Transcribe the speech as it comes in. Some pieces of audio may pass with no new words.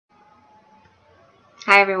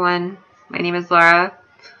Hi everyone, my name is Laura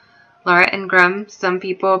Ingram. Some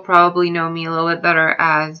people probably know me a little bit better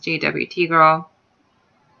as JWT Girl.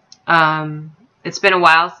 It's been a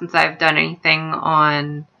while since I've done anything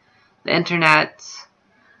on the internet.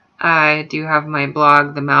 I do have my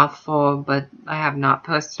blog, The Mouthful, but I have not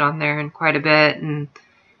posted on there in quite a bit, and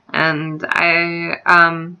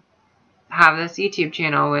I have this YouTube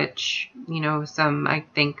channel, which some I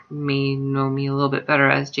think may know me a little bit better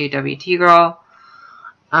as JWT Girl.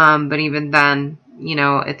 But even then,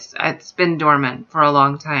 it's been dormant for a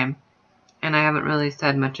long time, and I haven't really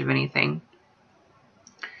said much of anything.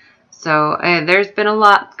 So there's been a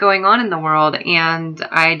lot going on in the world, and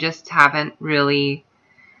I just haven't really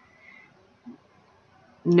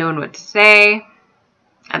known what to say.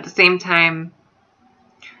 At the same time,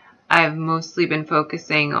 I've mostly been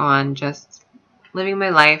focusing on just living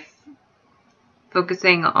my life,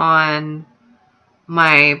 focusing on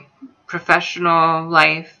my professional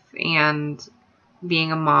life and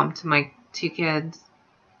being a mom to my 2 kids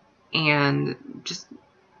and just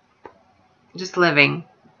living,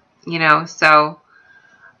 so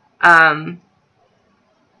but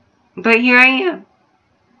here I am.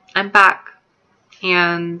 I'm back,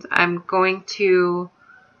 and I'm going to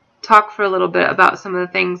talk for a little bit about some of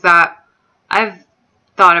the things that I've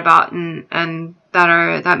thought about and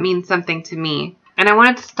that mean something to me. And I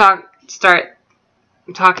wanted to start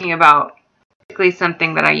talking about basically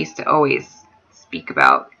something that I used to always speak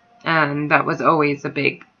about, and that was always a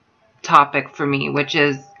big topic for me, which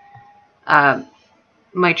is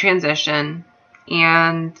my transition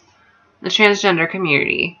and the transgender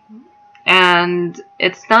community. And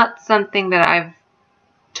it's not something that I've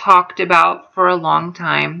talked about for a long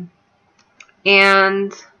time.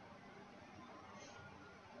 And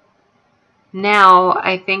now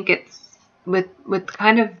I think it's with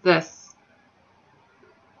kind of the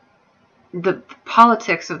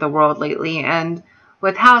politics of the world lately, and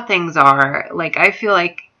with how things are, like, I feel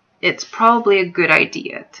like it's probably a good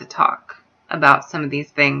idea to talk about some of these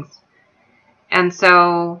things. And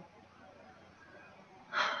so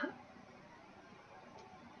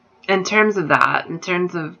in terms of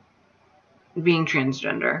being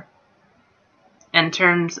transgender, in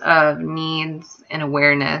terms of needs and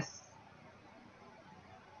awareness,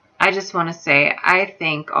 I just want to say I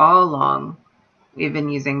think all along we've been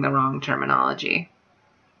using the wrong terminology.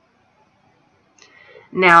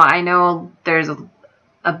 Now, I know there's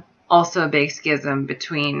also a big schism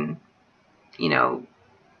between,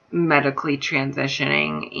 medically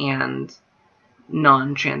transitioning and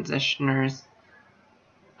non-transitioners.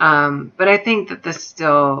 But I think that this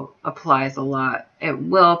still applies a lot. It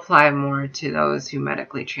will apply more to those who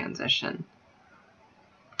medically transition.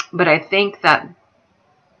 But I think that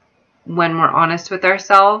when we're honest with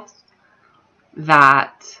ourselves,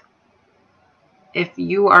 that if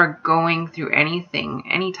you are going through anything,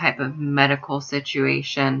 any type of medical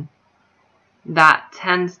situation, that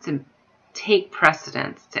tends to take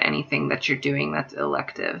precedence to anything that you're doing that's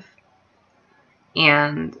elective.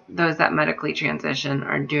 And those that medically transition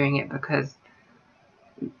are doing it because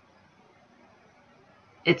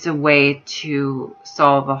it's a way to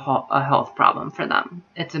solve a health problem for them.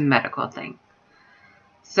 It's a medical thing.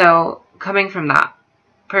 So coming from that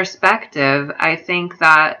perspective, I think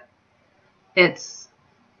that it's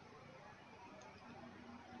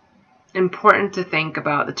important to think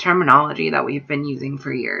about the terminology that we've been using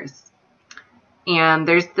for years. And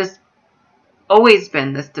there's always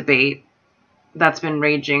been this debate that's been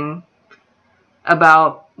raging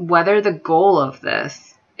about whether the goal of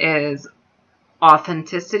this is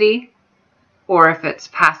authenticity or if it's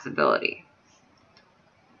passability.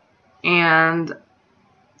 And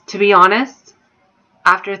to be honest,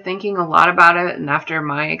 after thinking a lot about it and after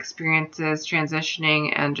my experiences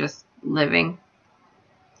transitioning and just living,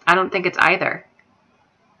 I don't think it's either.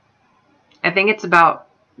 I think it's about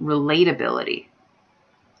relatability.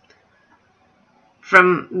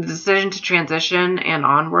 From the decision to transition and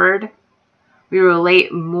onward, we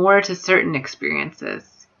relate more to certain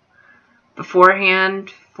experiences.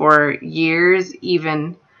 Beforehand, for years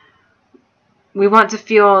even, we want to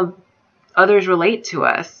feel others relate to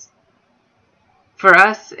us. For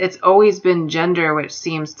us, it's always been gender which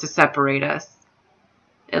seems to separate us,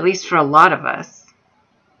 at least for a lot of us.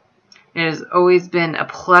 It has always been a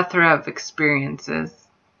plethora of experiences,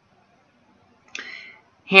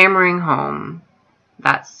 hammering home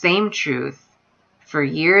that same truth for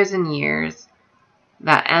years and years,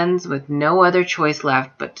 that ends with no other choice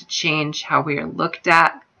left but to change how we are looked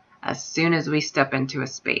at as soon as we step into a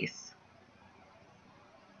space.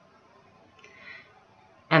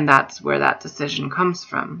 And that's where that decision comes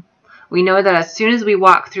from. We know that as soon as we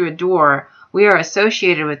walk through a door, We are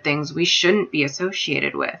associated with things we shouldn't be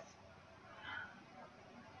associated with.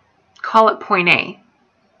 Call it point A.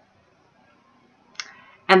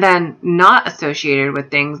 And then not associated with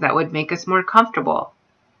things that would make us more comfortable.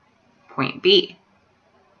 Point B.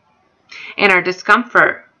 And our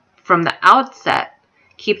discomfort from the outset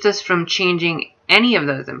keeps us from changing any of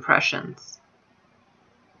those impressions,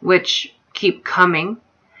 which keep coming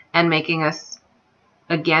and making us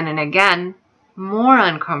again and again more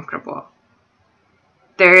uncomfortable.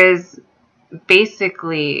 There is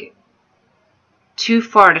basically too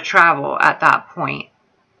far to travel at that point.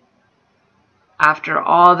 After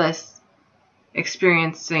all this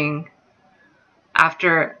experiencing,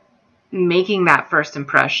 after making that first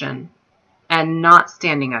impression and not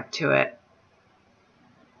standing up to it,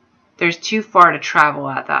 there's too far to travel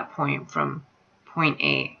at that point from point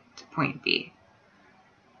A to point B.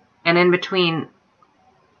 And in between,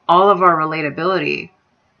 all of our relatability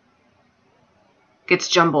gets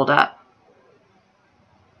jumbled up.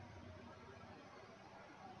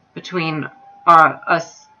 Between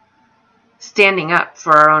us standing up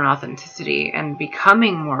for our own authenticity and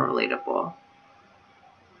becoming more relatable,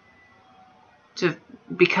 to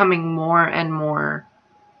becoming more and more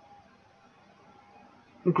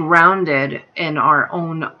grounded in our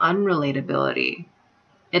own unrelatability.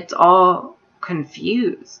 It's all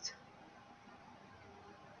confused.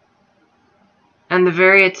 And the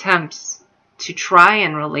very attempts to try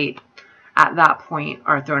and relate at that point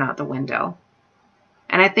are thrown out the window.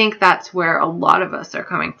 And I think that's where a lot of us are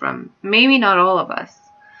coming from. Maybe not all of us,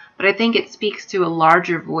 but I think it speaks to a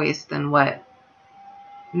larger voice than what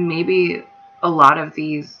maybe a lot of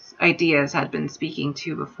these ideas had been speaking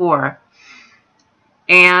to before.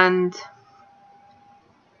 And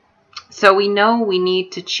so we know we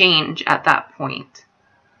need to change at that point.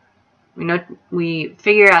 We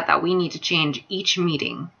figure out that we need to change each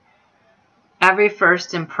meeting. Every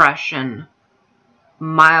first impression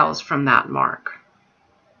miles from that mark.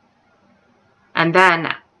 And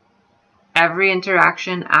then every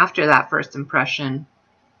interaction after that first impression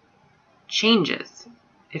changes,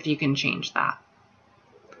 if you can change that.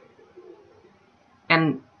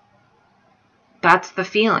 And that's the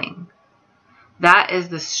feeling. That is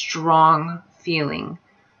the strong feeling,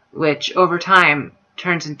 which over time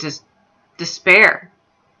turns into despair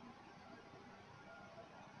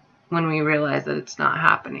when we realize that it's not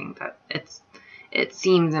happening, that it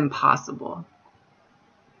seems impossible.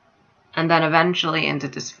 And then eventually into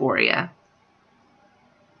dysphoria.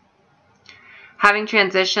 Having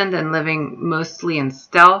transitioned and living mostly in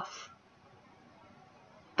stealth,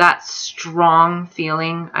 that strong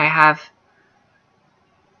feeling I have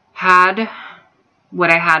had,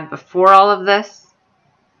 what I had before all of this,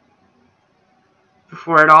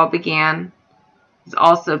 before it all began, has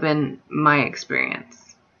also been my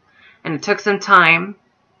experience. And it took some time,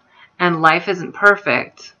 and life isn't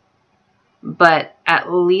perfect, but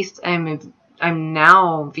at least I'm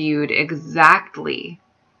now viewed exactly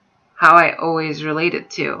how I always related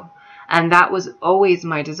to. And that was always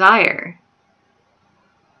my desire.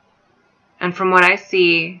 And from what I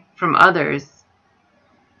see from others,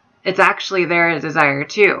 it's actually their desire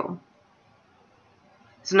too.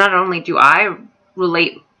 So not only do I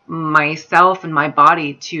relate myself and my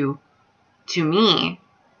body to me,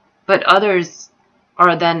 but others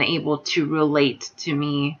are then able to relate to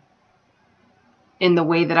me in the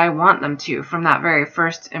way that I want them to from that very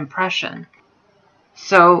first impression.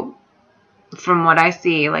 So from what I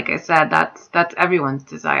see, like I said, that's everyone's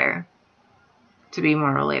desire, to be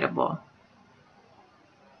more relatable.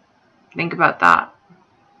 Think about that.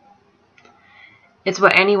 It's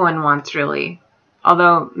what anyone wants, really.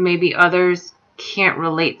 Although maybe others can't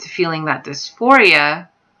relate to feeling that dysphoria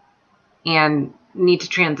and need to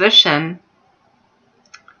transition,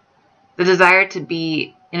 the desire to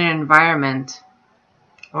be in an environment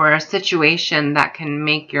or a situation that can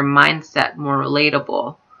make your mindset more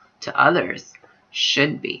relatable to others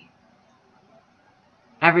should be.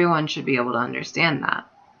 Everyone should be able to understand that.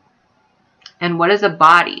 And what is a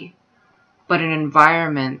body but an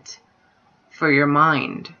environment for your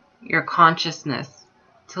mind, your consciousness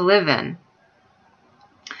to live in?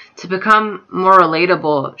 To become more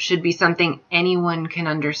relatable should be something anyone can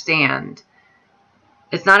understand.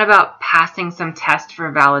 It's not about passing some test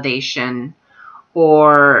for validation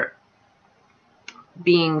or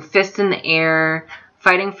being fist in the air,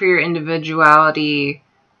 fighting for your individuality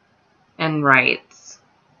and rights.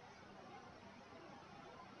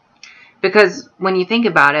 Because when you think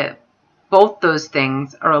about it, both those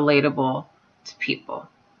things are relatable to people.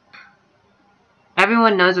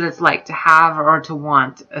 Everyone knows what it's like to have or to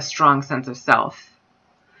want a strong sense of self.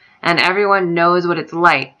 And everyone knows what it's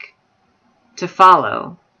like to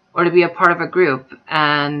follow or to be a part of a group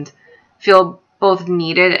and feel both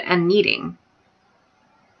needed and needing,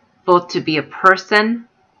 both to be a person,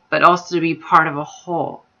 but also to be part of a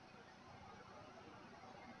whole.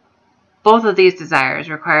 Both of these desires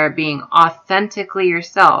require being authentically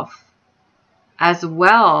yourself, as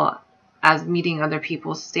well as meeting other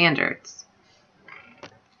people's standards.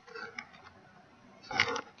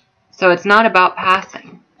 So it's not about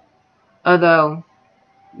passing. Although,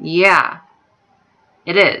 yeah,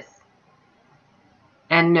 it is.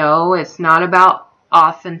 And no, it's not about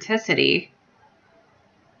authenticity.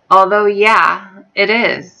 Although, yeah, it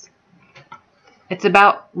is. It's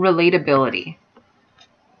about relatability.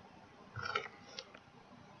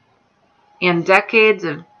 And decades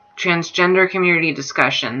of transgender community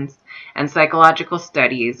discussions and psychological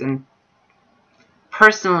studies, and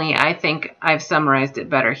personally, I think I've summarized it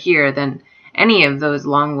better here than any of those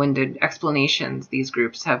long-winded explanations these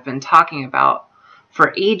groups have been talking about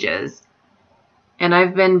for ages. And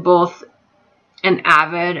I've been both an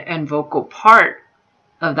avid and vocal part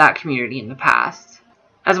of that community in the past,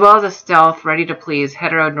 as well as a stealth, ready-to-please,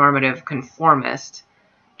 heteronormative conformist,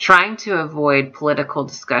 trying to avoid political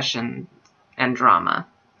discussion and drama.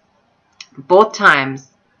 Both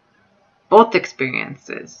times, both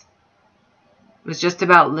experiences, was just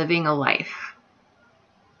about living a life.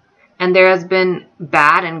 And there has been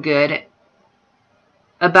bad and good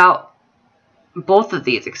about both of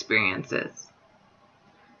these experiences.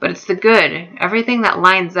 But it's the good, everything that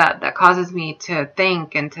lines up, that causes me to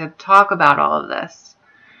think and to talk about all of this.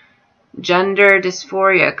 Gender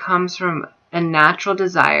dysphoria comes from a natural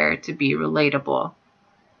desire to be relatable,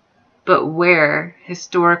 but where,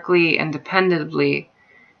 historically and dependably,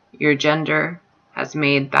 your gender has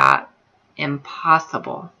made that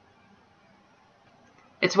impossible.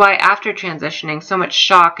 It's why after transitioning, so much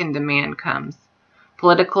shock and demand comes.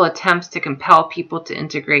 Political attempts to compel people to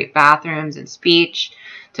integrate bathrooms and speech,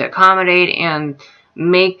 to accommodate and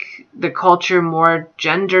make the culture more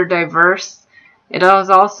gender diverse. It is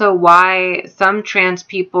also why some trans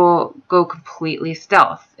people go completely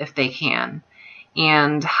stealth, if they can,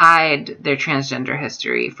 and hide their transgender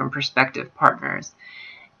history from prospective partners.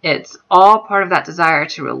 It's all part of that desire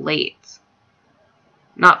to relate,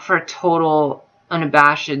 not for total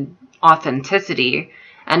unabashed authenticity,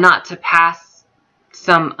 and not to pass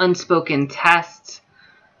some unspoken test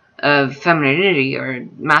of femininity or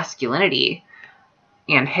masculinity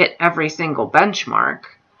and hit every single benchmark.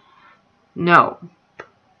 No.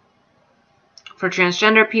 For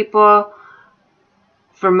transgender people,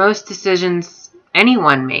 for most decisions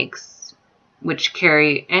anyone makes, which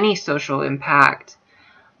carry any social impact,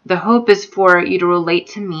 the hope is for you to relate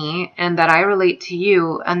to me, and that I relate to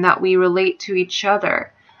you, and that we relate to each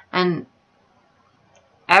other and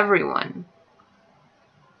everyone.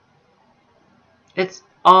 It's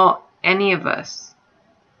all any of us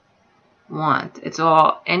want. It's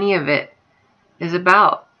all any of it is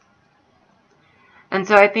about. And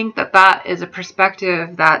so I think that that is a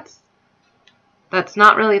perspective that's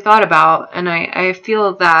not really thought about. And I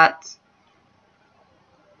feel that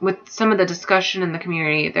with some of the discussion in the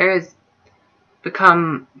community, there has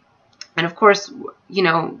become, and of course,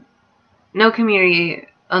 no community,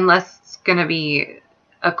 unless it's going to be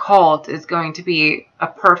a cult, is going to be a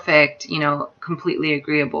perfect, completely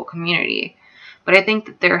agreeable community. But I think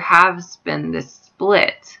that there has been this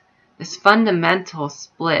split, this fundamental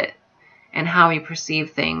split in how we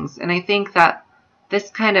perceive things. And I think that this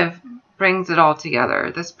kind of brings it all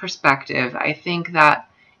together, this perspective. I think that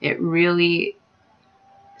it really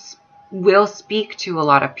will speak to a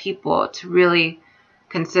lot of people to really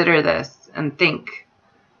consider this and think,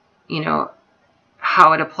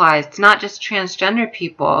 how it applies to not just transgender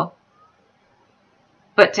people,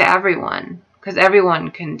 but to everyone, because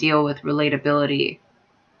everyone can deal with relatability.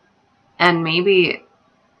 And maybe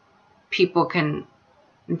people can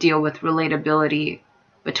deal with relatability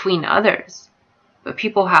between others, but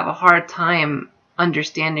people have a hard time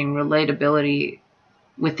understanding relatability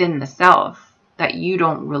within the self, that you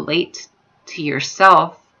don't relate to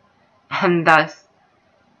yourself, and thus,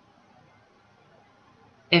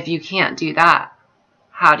 if you can't do that,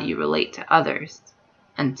 how do you relate to others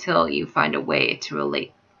until you find a way to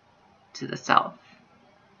relate to the self?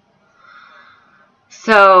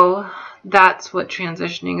 So that's what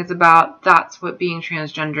transitioning is about. That's what being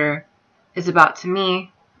transgender is about to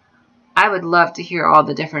me. I would love to hear all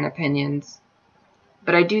the different opinions,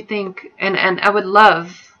 but I do think, and I would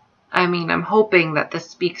love, I'm hoping that this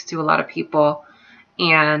speaks to a lot of people,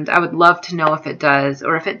 and I would love to know if it does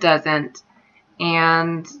or if it doesn't.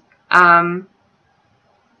 And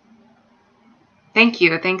thank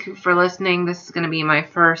you for listening. This is going to be my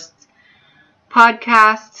first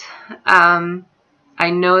podcast. I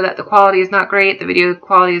know that the quality is not great. The video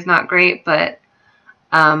quality is not great, but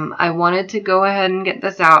I wanted to go ahead and get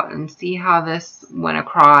this out and see how this went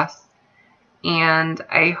across. And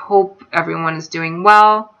I hope everyone is doing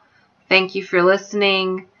well. Thank you for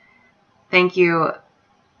listening. Thank you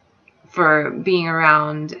for being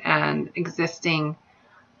around and existing.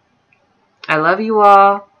 I love you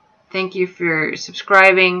all. Thank you for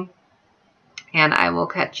subscribing, and I will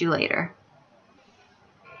catch you later.